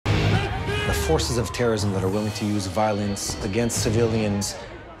forces of terrorism that are willing to use violence against civilians,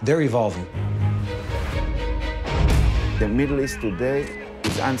 they're evolving. The Middle East today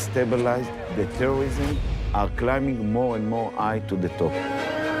is unstabilized. The terrorism are climbing more and more high to the top.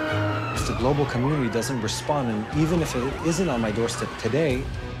 If the global community doesn't respond, and even if it isn't on my doorstep today,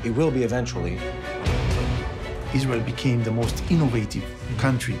 it will be eventually. Israel became the most innovative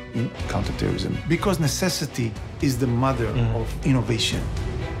country in counterterrorism because necessity is the mother of innovation.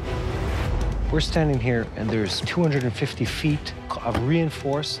 We're standing here, and there's 250 feet of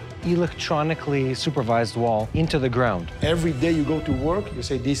reinforced, electronically supervised wall into the ground. Every day you go to work, you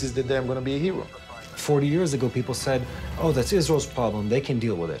say, this is the day I'm going to be a hero. 40 years ago, people said, oh, that's Israel's problem, they can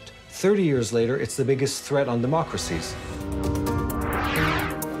deal with it. 30 years later, it's the biggest threat on democracies.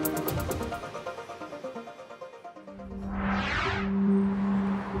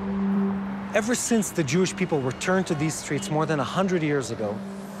 Ever since the Jewish people returned to these streets more than 100 years ago,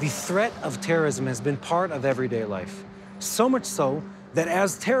 the threat of terrorism has been part of everyday life. So much so that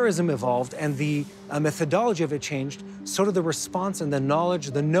as terrorism evolved and the methodology of it changed, so did the response and the knowledge,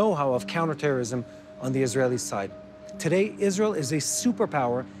 the know-how of counterterrorism on the Israeli side. Today, Israel is a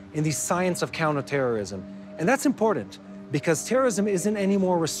superpower in the science of counterterrorism. And that's important because terrorism isn't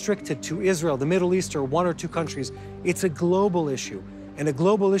anymore restricted to Israel, the Middle East, or one or two countries. It's a global issue, and a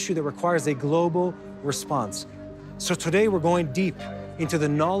global issue that requires a global response. So today, we're going deep into the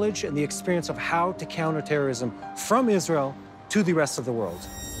knowledge and the experience of how to counter terrorism from Israel to the rest of the world.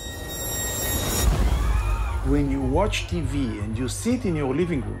 When you watch TV and you sit in your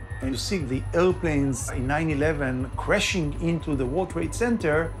living room and you see the airplanes in 9/11 crashing into the World Trade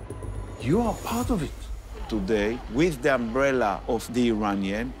Center, you are part of it. Today, with the umbrella of the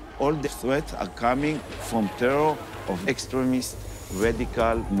Iranian, all the threats are coming from terror of extremist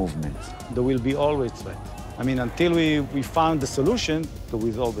radical movements. There will be always threat. I mean, until we found the solution, there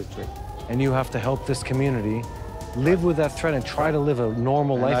is always threat. And you have to help this community live with that threat and try to live a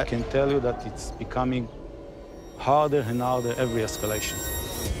normal life. I can tell you that it's becoming harder and harder every escalation.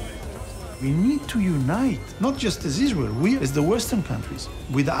 We need to unite, not just as Israel, we as the Western countries.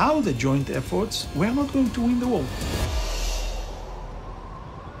 Without the joint efforts, we're not going to win the war.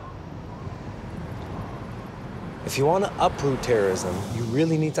 If you want to uproot terrorism, you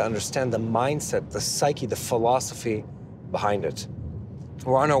really need to understand the mindset, the psyche, the philosophy behind it.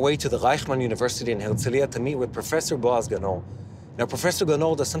 We're on our way to the Reichman University in Hertzliya to meet with Professor Boaz Ganor. Now, Professor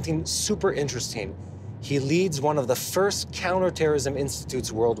Ganor does something super interesting. He leads one of the first counterterrorism institutes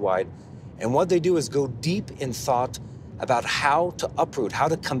worldwide, and what they do is go deep in thought about how to uproot, how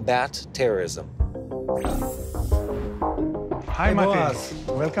to combat terrorism. Hi, Mati. Boaz.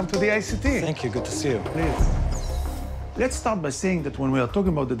 Welcome to the ICT. Thank you, good to see you. Please. Let's start by saying that when we are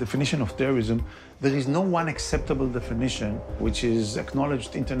talking about the definition of terrorism, there is no one acceptable definition which is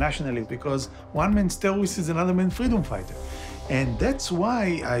acknowledged internationally, because one man's terrorist is another man's freedom fighter. And that's why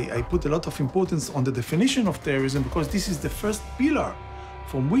I put a lot of importance on the definition of terrorism, because this is the first pillar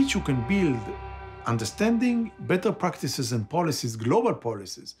from which you can build understanding, better practices and policies, global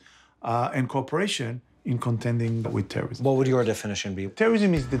policies, and cooperation in contending with terrorism. What would your definition be?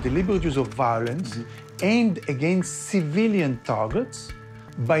 Terrorism is the deliberate use of violence aimed against civilian targets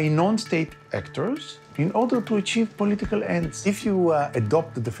by non-state actors in order to achieve political ends. If you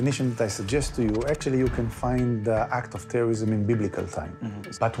adopt the definition that I suggest to you, actually you can find the act of terrorism in biblical time.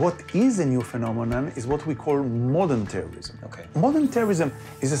 But what is a new phenomenon is what we call modern terrorism. Okay. Modern terrorism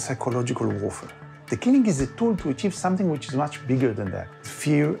is a psychological warfare. The killing is a tool to achieve something which is much bigger than that,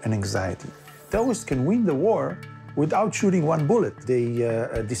 fear and anxiety. Terrorists can win the war without shooting one bullet. They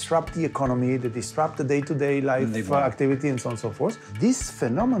disrupt the economy, they disrupt the day-to-day life activity, and so on and so forth. This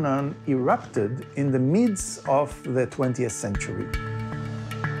phenomenon erupted in the midst of the 20th century.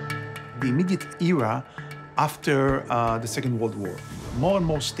 The immediate era after the Second World War. More and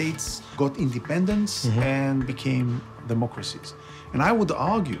more states got independence and became democracies. And I would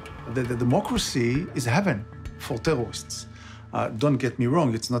argue that the democracy is heaven for terrorists. Don't get me wrong,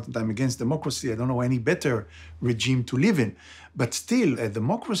 it's not that I'm against democracy. I don't know any better regime to live in. But still, a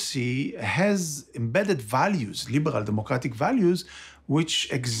democracy has embedded values, liberal democratic values, which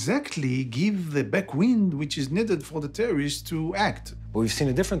exactly give the backwind which is needed for the terrorists to act. But we've seen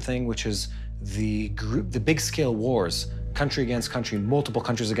a different thing, which is the big-scale wars, country against country, multiple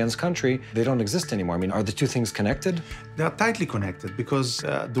countries against country, they don't exist anymore. I mean, are the two things connected? They are tightly connected because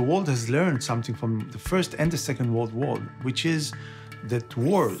the world has learned something from the First and the Second World War, which is that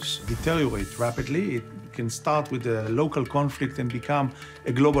wars deteriorate rapidly. It can start with a local conflict and become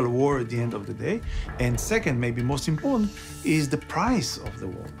a global war at the end of the day. And second, maybe most important, is the price of the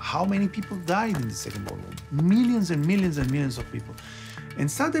war. How many people died in the Second World War? Millions and millions and millions of people. And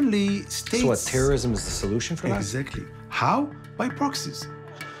suddenly, states... So what, terrorism is the solution for that? Exactly. How? By proxies.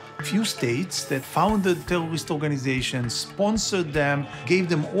 Few states that founded terrorist organizations, sponsored them, gave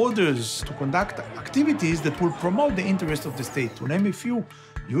them orders to conduct activities that will promote the interest of the state. To name a few,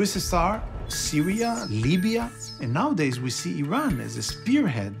 USSR, Syria, Libya, and nowadays we see Iran as a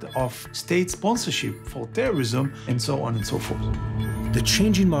spearhead of state sponsorship for terrorism, and so on and so forth. The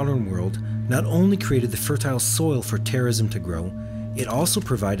changing modern world not only created the fertile soil for terrorism to grow, it also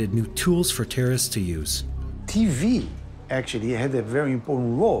provided new tools for terrorists to use. TV actually had a very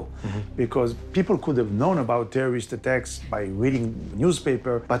important role because people could have known about terrorist attacks by reading the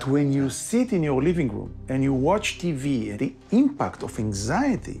newspaper, but when you sit in your living room and you watch TV, the impact of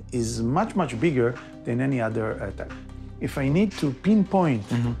anxiety is much, much bigger than any other attack. If I need to pinpoint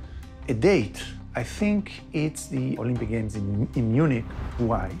a date, I think it's the Olympic Games in Munich.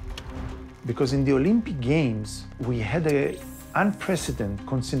 Why? Because in the Olympic Games, we had an unprecedented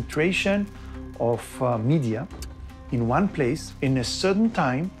concentration of media in one place, in a certain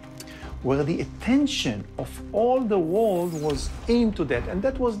time, where the attention of all the world was aimed to that. And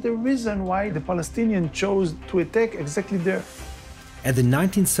that was the reason why the Palestinians chose to attack exactly there. At the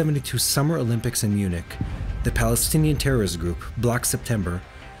 1972 Summer Olympics in Munich, the Palestinian terrorist group, Black September,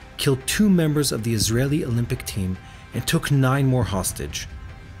 killed 2 members of the Israeli Olympic team and took 9 more hostage.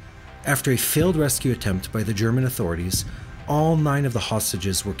 After a failed rescue attempt by the German authorities, all 9 of the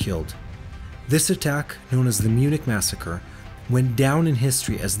hostages were killed. This attack, known as the Munich Massacre, went down in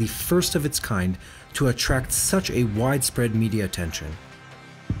history as the first of its kind to attract such a widespread media attention.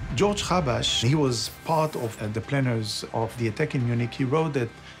 George Habash, he was part of the planners of the attack in Munich. He wrote that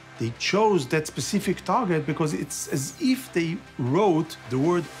they chose that specific target because it's as if they wrote the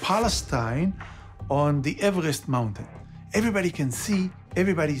word Palestine on the Everest mountain. Everybody can see,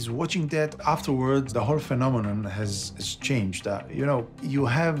 everybody's watching that. Afterwards, the whole phenomenon has changed. You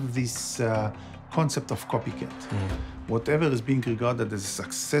have this concept of copycat. Whatever is being regarded as a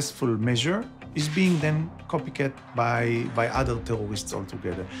successful measure is being then copycat by other terrorists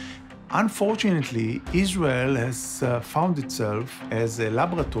altogether. Unfortunately, Israel has found itself as a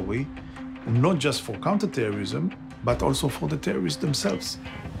laboratory, not just for counterterrorism, but also for the terrorists themselves.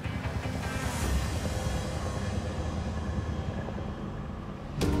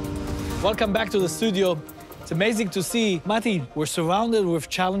 Welcome back to the studio. It's amazing to see. Mati, we're surrounded with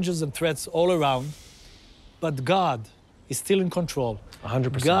challenges and threats all around, but God is still in control.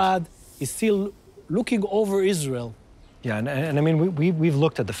 100%. God is still looking over Israel. Yeah, and I mean, we've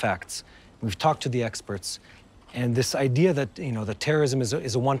looked at the facts. We've talked to the experts. And this idea that, that terrorism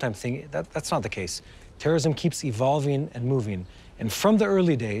is a one-time thing, that's not the case. Terrorism keeps evolving and moving. And from the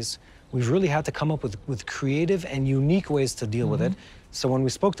early days, we've really had to come up with creative and unique ways to deal with it. So when we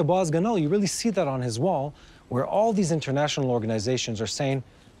spoke to Boaz Ganor, you really see that on his wall, where all these international organizations are saying,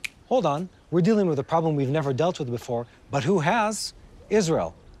 hold on, we're dealing with a problem we've never dealt with before, but who has?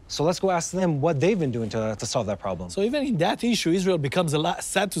 Israel. So let's go ask them what they've been doing to solve that problem. So even in that issue, Israel becomes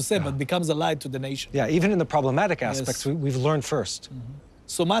sad to say, but becomes a lie to the nation. Yeah, even in the problematic aspects, we've learned first.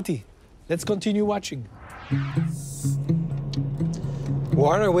 So Mati, let's continue watching.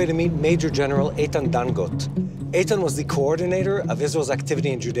 We're on our way to meet Major General Eitan Dangot. Eitan was the coordinator of Israel's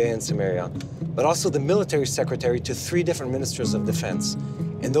activity in Judea and Samaria, but also the military secretary to 3 different ministers of defense.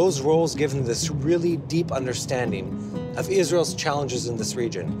 And those roles give him this really deep understanding of Israel's challenges in this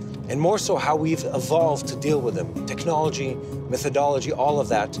region, and more so how we've evolved to deal with them. Technology, methodology, all of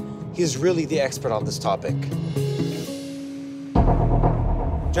that. He's really the expert on this topic.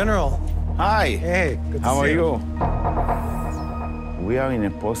 General. Hi. Hey, good to see you. How are you? We are in a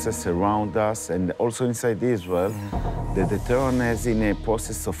process around us and also inside Israel that the terror is in a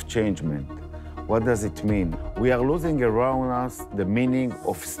process of changement. What does it mean? We are losing around us the meaning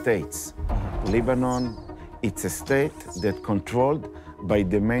of states. Lebanon, it's a state that's controlled by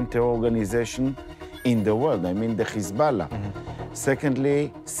the main terror organization in the world, I mean the Hezbollah.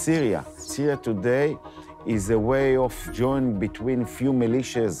 Secondly, Syria. Syria today is a way of joining between few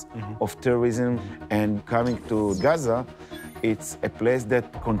militias of terrorism and coming to Gaza. It's a place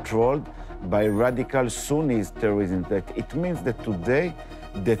that's controlled by radical Sunni terrorism. It means that today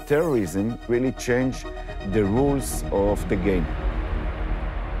the terrorism really changed the rules of the game.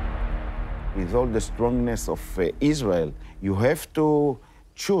 With all the strongness of Israel, you have to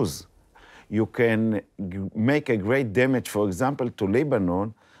choose. You can make a great damage, for example, to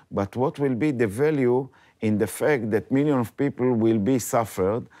Lebanon, but what will be the value in the fact that millions of people will be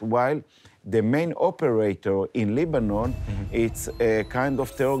suffered, while the main operator in Lebanon, it's a kind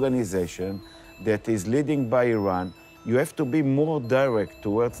of terror organization that is leading by Iran. You have to be more direct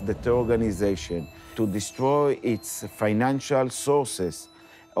towards the terror organization to destroy its financial sources,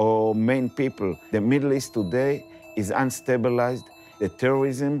 or main people. The Middle East today is unstabilized. The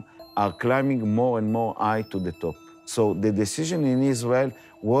terrorism are climbing more and more high to the top. So the decision in Israel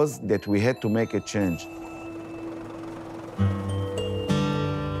was that we had to make a change.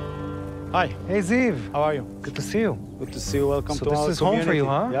 Hi. Hey, Ziv. How are you? Good to see you. Good to see you. Welcome So to our this is community. home for you,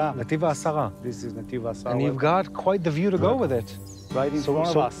 huh? Yeah. Netiv Haasara. This is Netiv Haasara. And you've got quite the view to go with it. right in front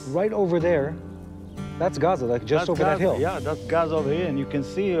of us. Right over there, that's Gaza, like just That's over that Gaza. hill. Yeah, that's Gaza over here, and you can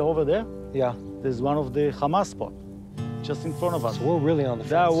see over there, Yeah. there's one of the Hamas spots, just in front of us. So we're really on the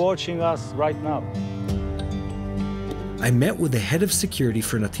They are fence. watching us right now. I met with the head of security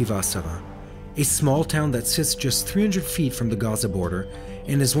for Netiv Haasara, a small town that sits just 300 feet from the Gaza border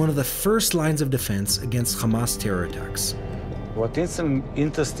and is one of the first lines of defense against Hamas terror attacks. What is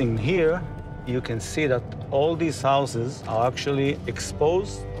interesting here, you can see that all these houses are actually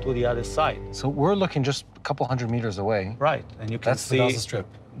exposed to the other side. So we're looking just a couple hundred meters away. Right, and you can That's see... the Gaza Strip.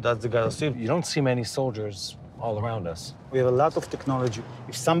 That's the Gaza Strip. You don't see many soldiers all around us. We have a lot of technology.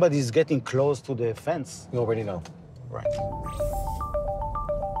 If somebody is getting close to the fence, You already know. right.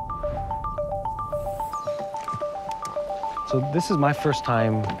 So this is my first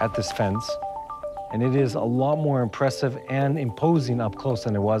time at this fence, and it is a lot more impressive and imposing up close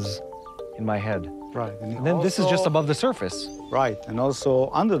than it was in my head. Right. And then this is just above the surface. Right, and also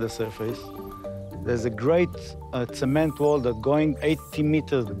under the surface, there's a great cement wall that's going 80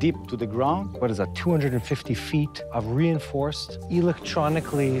 meters deep to the ground. What is that, 250 feet of reinforced,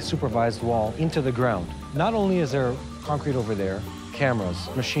 electronically supervised wall into the ground. Not only is there concrete over there, cameras,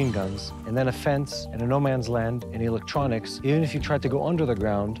 machine guns, and then a fence and a no man's land and electronics. Even if you tried to go under the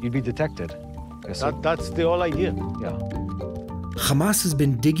ground, you'd be detected. That's the whole idea. Yeah. Hamas has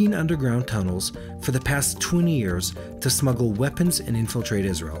been digging underground tunnels for the past 20 years to smuggle weapons and infiltrate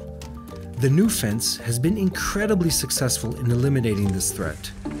Israel. The new fence has been incredibly successful in eliminating this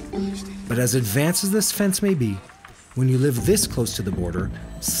threat. But as advanced as this fence may be, when you live this close to the border,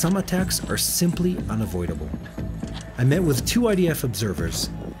 some attacks are simply unavoidable. I met with 2 IDF observers.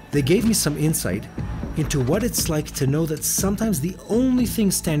 They gave me some insight into what it's like to know that sometimes the only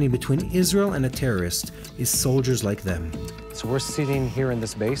thing standing between Israel and a terrorist is soldiers like them. So we're sitting here in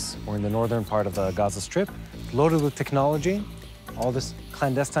this base. We're in the northern part of the Gaza Strip, loaded with technology, all this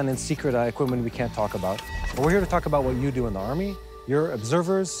clandestine and secret equipment we can't talk about. But we're here to talk about what you do in the Army. You're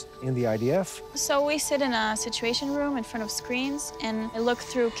observers in the IDF. So we sit in a situation room in front of screens and I look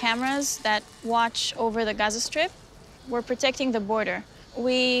through cameras that watch over the Gaza Strip. We're protecting the border.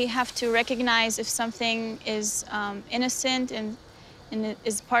 We have to recognize if something is innocent and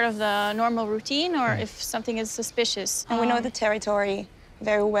is part of the normal routine or if something is suspicious. And we know the territory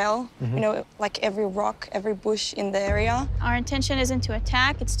very well. We know like every rock, every bush in the area. Our intention isn't to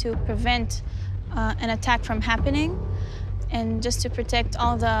attack, it's to prevent an attack from happening and just to protect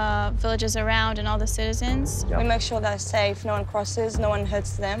all the villages around and all the citizens. We make sure they're safe, no one crosses, no one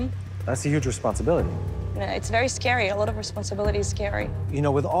hurts them. That's a huge responsibility. You know, it's very scary. A lot of responsibility is scary. You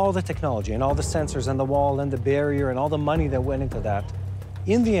know, with all the technology and all the sensors and the wall and the barrier and all the money that went into that,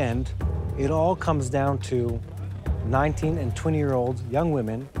 in the end, it all comes down to 19 and 20-year-old young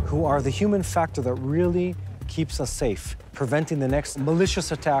women who are the human factor that really keeps us safe, preventing the next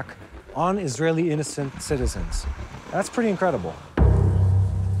malicious attack on Israeli innocent citizens. That's pretty incredible.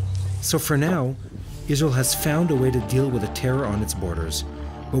 So for now, Israel has found a way to deal with the terror on its borders.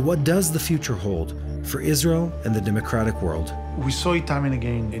 But what does the future hold for Israel and the democratic world? We saw it time and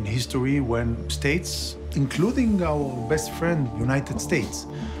again in history when states, including our best friend, United States,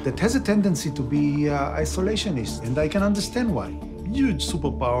 that has a tendency to be isolationist, and I can understand why. Huge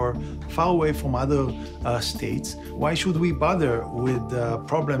superpower, far away from other states. Why should we bother with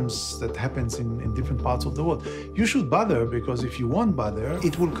problems that happens in different parts of the world? You should bother because if you won't bother,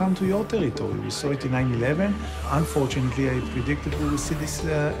 it will come to your territory. We saw it in 9/11. Unfortunately, I predicted we will see this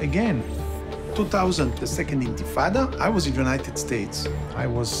again. 2000, the second Intifada, I was in the United States. I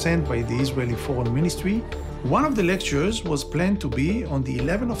was sent by the Israeli Foreign Ministry. One of the lectures was planned to be on the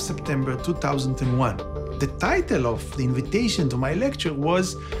 11th of September 2001. The title of the invitation to my lecture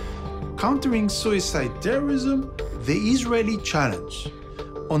was Countering Suicide Terrorism, the Israeli Challenge.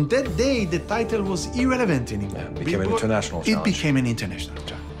 On that day, the title was irrelevant anymore. It became an international challenge. It became an international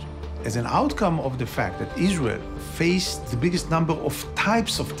challenge. As an outcome of the fact that Israel faced the biggest number of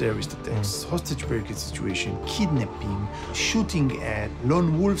types of terrorist attacks, hostage breaking situation, kidnapping, shooting at, lone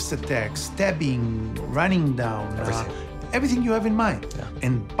wolves attacks, stabbing, running down, everything you have in mind.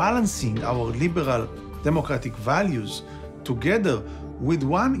 And balancing our liberal democratic values together with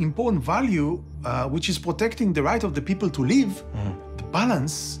one important value, which is protecting the right of the people to live, the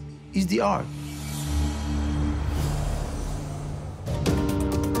balance is the art.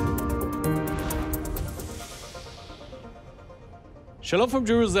 Shalom from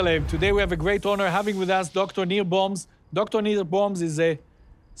Jerusalem. Today we have a great honor having with us Dr. Nir Boms. Dr. Nir Boms is a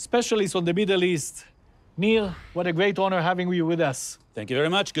specialist on the Middle East. Nir, what a great honor having you with us. Thank you very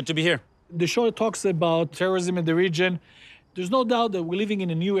much. Good to be here. The show talks about terrorism in the region. There's no doubt that we're living in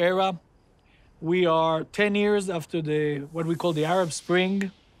a new era. We are 10 years after what we call the Arab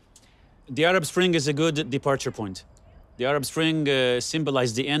Spring. The Arab Spring is a good departure point. The Arab Spring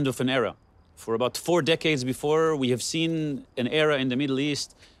symbolized the end of an era. For about 4 decades before, we have seen an era in the Middle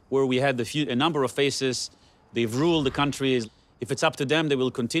East where we had a number of faces. They've ruled the countries. If it's up to them, they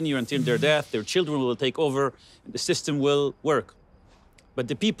will continue until their death. Their children will take over, and the system will work. But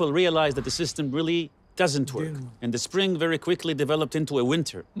the people realized that the system really doesn't work. And the spring very quickly developed into a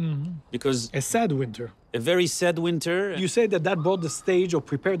winter. Because a sad winter. A very sad winter. You say that brought the stage or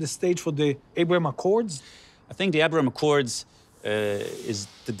prepared the stage for the Abraham Accords? I think the Abraham Accords is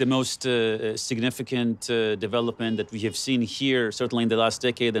the most significant development that we have seen here, certainly in the last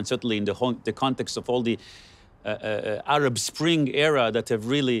decade, and certainly in the context of all the Arab Spring era that have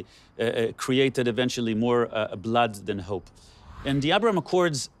really created eventually more blood than hope. And the Abraham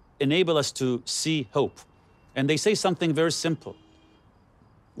Accords enable us to see hope. And they say something very simple.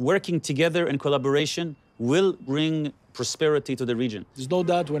 Working together in collaboration will bring prosperity to the region. There's no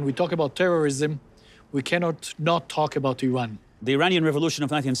doubt when we talk about terrorism, we cannot not talk about Iran. The Iranian Revolution of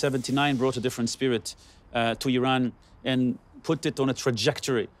 1979 brought a different spirit to Iran and put it on a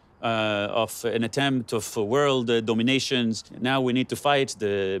trajectory of an attempt of world dominations. Now we need to fight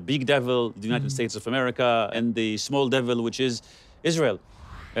the big devil, the United States of America, and the small devil, which is Israel.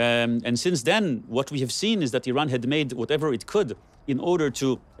 And since then, what we have seen is that Iran had made whatever it could in order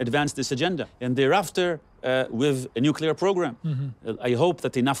to advance this agenda. And thereafter, with a nuclear program. I hope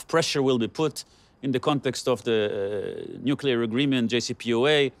that enough pressure will be put in the context of the nuclear agreement,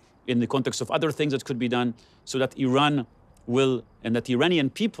 JCPOA, in the context of other things that could be done, so that Iran will, and that the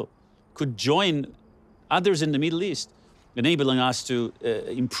Iranian people could join others in the Middle East, enabling us to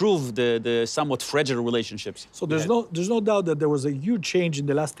improve the somewhat fragile relationships. So there's no doubt that there was a huge change in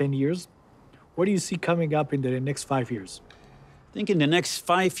the last 10 years. What do you see coming up in the next 5 years? I think in the next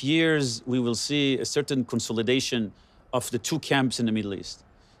 5 years, we will see a certain consolidation of the two camps in the Middle East.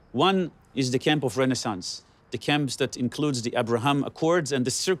 One is the camp of Renaissance, the camps that includes the Abraham Accords and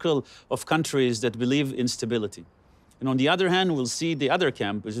the circle of countries that believe in stability. And on the other hand, we'll see the other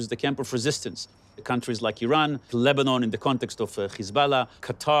camp, which is the camp of resistance. Countries like Iran, Lebanon in the context of Hezbollah,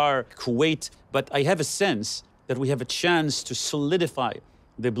 Qatar, Kuwait. But I have a sense that we have a chance to solidify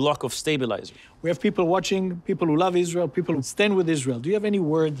the block of stabilizers. We have people watching, people who love Israel, people who stand with Israel. Do you have any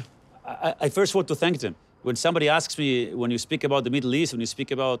word? I first want to thank them. When somebody asks me, when you speak about the Middle East, when you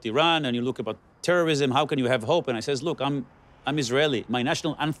speak about Iran, and you look about terrorism, how can you have hope? And I says, look, I'm Israeli. My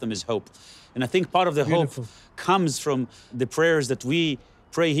national anthem is hope. And I think part of the hope comes from the prayers that we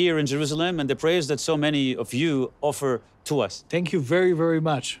pray here in Jerusalem and the prayers that so many of you offer to us. Thank you very, very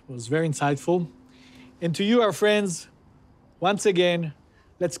much. It was very insightful. And to you, our friends, once again,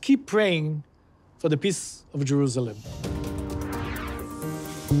 let's keep praying for the peace of Jerusalem.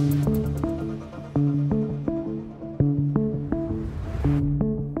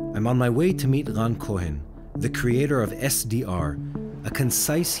 I'm on my way to meet Ran Cohen, the creator of SDR, a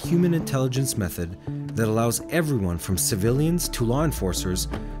concise human intelligence method that allows everyone from civilians to law enforcers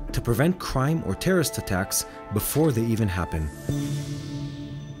to prevent crime or terrorist attacks before they even happen.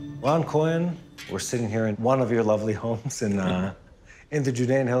 Ran Cohen, we're sitting here in one of your lovely homes in the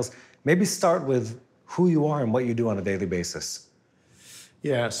Judean Hills. Maybe start with who you are and what you do on a daily basis.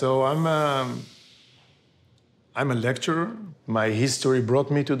 Yeah, so I'm a lecturer. My history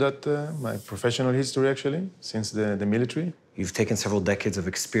brought me to that, my professional history, actually, since the military. You've taken several decades of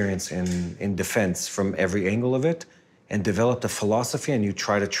experience in defense from every angle of it and developed a philosophy, and you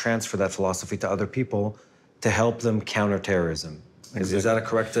try to transfer that philosophy to other people to help them counter terrorism. Exactly. Is that a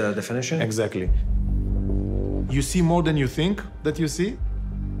correct definition? Exactly. You see more than you think that you see.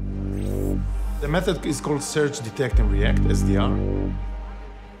 The method is called Search, Detect, and React, SDR.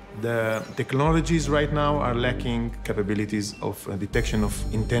 The technologies right now are lacking capabilities of detection of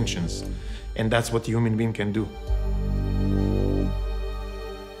intentions, and that's what a human being can do.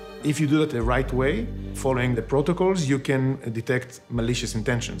 If you do that the right way, following the protocols, you can detect malicious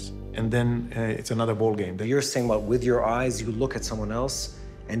intentions, and then it's another ballgame. You're saying, what, with your eyes, you look at someone else,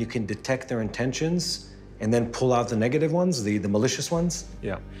 and you can detect their intentions, and then pull out the negative ones, the malicious ones?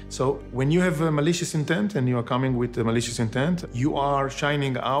 Yeah. So when you have a malicious intent and you are coming with a malicious intent, you are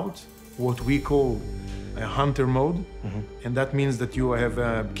shining out what we call a hunter mode. And that means that you have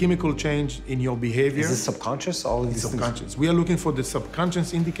a chemical change in your behavior. Is this subconscious? All of these subconscious. things? We are looking for the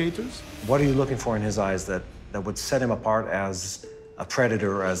subconscious indicators. What are you looking for in his eyes that would set him apart as a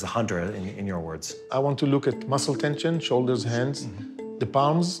predator or as a hunter, in your words? I want to look at muscle tension, shoulders, hands, the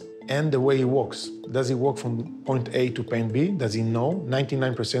palms, and the way he walks. Does he walk from point A to point B? Does he know?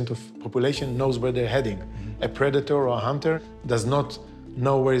 99% of population knows where they're heading. A predator or a hunter does not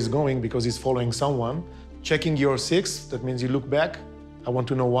know where he's going because he's following someone. Checking your six, that means you look back. I want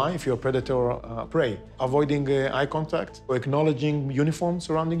to know why, if you're a predator or prey. Avoiding eye contact or acknowledging uniform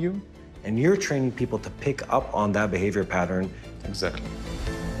surrounding you. And you're training people to pick up on that behavior pattern. Exactly.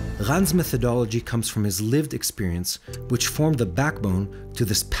 Ran's methodology comes from his lived experience, which formed the backbone to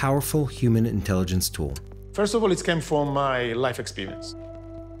this powerful human intelligence tool. First of all, it came from my life experience.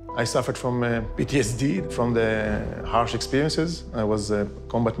 I suffered from PTSD, from the harsh experiences. I was a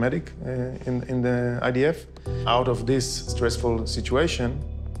combat medic in the IDF. Out of this stressful situation,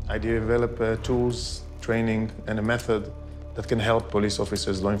 I developed tools, training, and a method that can help police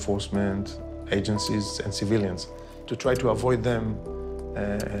officers, law enforcement, agencies, and civilians to try to avoid them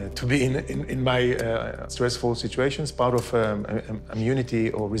to be in my stressful situations, part of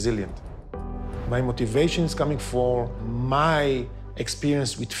immunity or resilient. My motivation is coming from my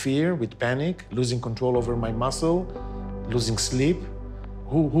experience with fear, with panic, losing control over my muscle, losing sleep.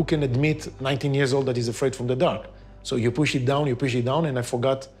 Who can admit 19 years old that he's afraid from the dark? So you push it down, and I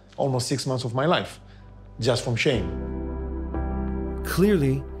forgot almost 6 months of my life, just from shame.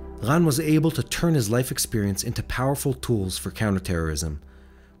 Clearly, Ran was able to turn his life experience into powerful tools for counterterrorism.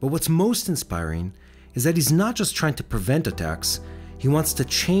 But what's most inspiring is that he's not just trying to prevent attacks, he wants to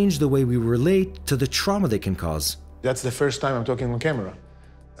change the way we relate to the trauma they can cause. That's the first time I'm talking on camera.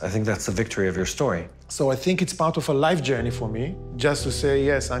 I think that's the victory of your story. So I think it's part of a life journey for me, just to say,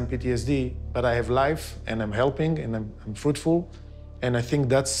 yes, I'm PTSD, but I have life, and I'm helping, and I'm fruitful. And I think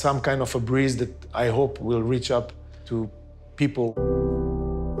that's some kind of a breeze that I hope will reach up to people.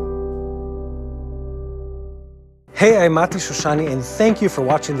 Hey, I'm Mati Shoshani, and thank you for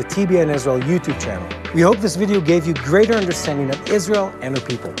watching the TBN Israel YouTube channel. We hope this video gave you greater understanding of Israel and her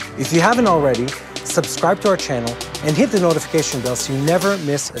people. If you haven't already, subscribe to our channel and hit the notification bell so you never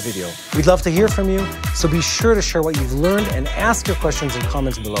miss a video. We'd love to hear from you, so be sure to share what you've learned and ask your questions in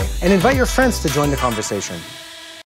comments below. And invite your friends to join the conversation.